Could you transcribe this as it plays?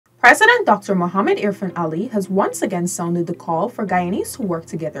President Dr. Mohamed Irfan Ali has once again sounded the call for Guyanese to work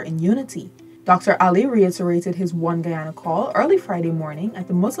together in unity. Dr. Ali reiterated his One Guyana call early Friday morning at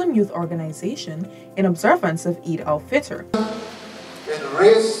the Muslim Youth Organization in observance of Eid-al-Fitr. In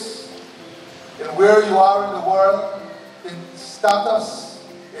race, in where you are in the world, in status,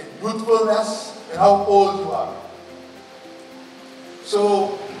 in youthfulness, in how old you are.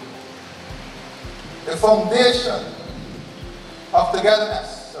 So, the foundation of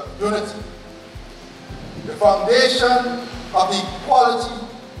togetherness, of unity, the foundation of the equality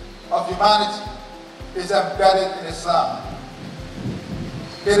of humanity is embedded in Islam.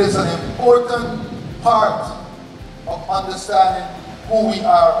 It is an important part of understanding who we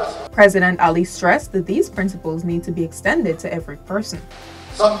are as well. President Ali stressed that these principles need to be extended to every person.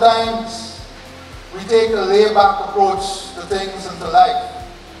 Sometimes we take a laid-back approach to things and to life.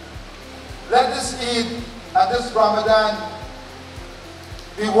 Let this Eid and this Ramadan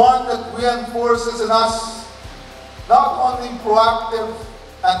be one that reinforces in us not only proactive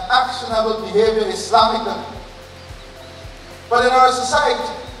and actionable behavior Islamically, but in our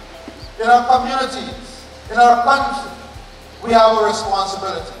society, in our communities, in our country, we have a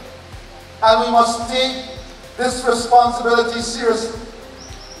responsibility. And we must take this responsibility seriously.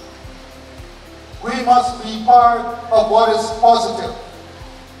 We must be part of what is positive.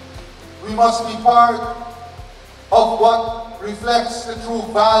 We must be part of what reflects the true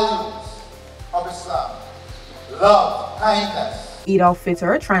values of Islam. Love, kindness.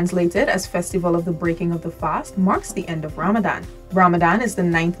 Eid-al-Fitr, translated as Festival of the Breaking of the Fast, marks the end of Ramadan. Ramadan is the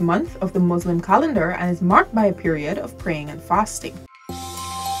 9th month of the Muslim calendar and is marked by a period of praying and fasting.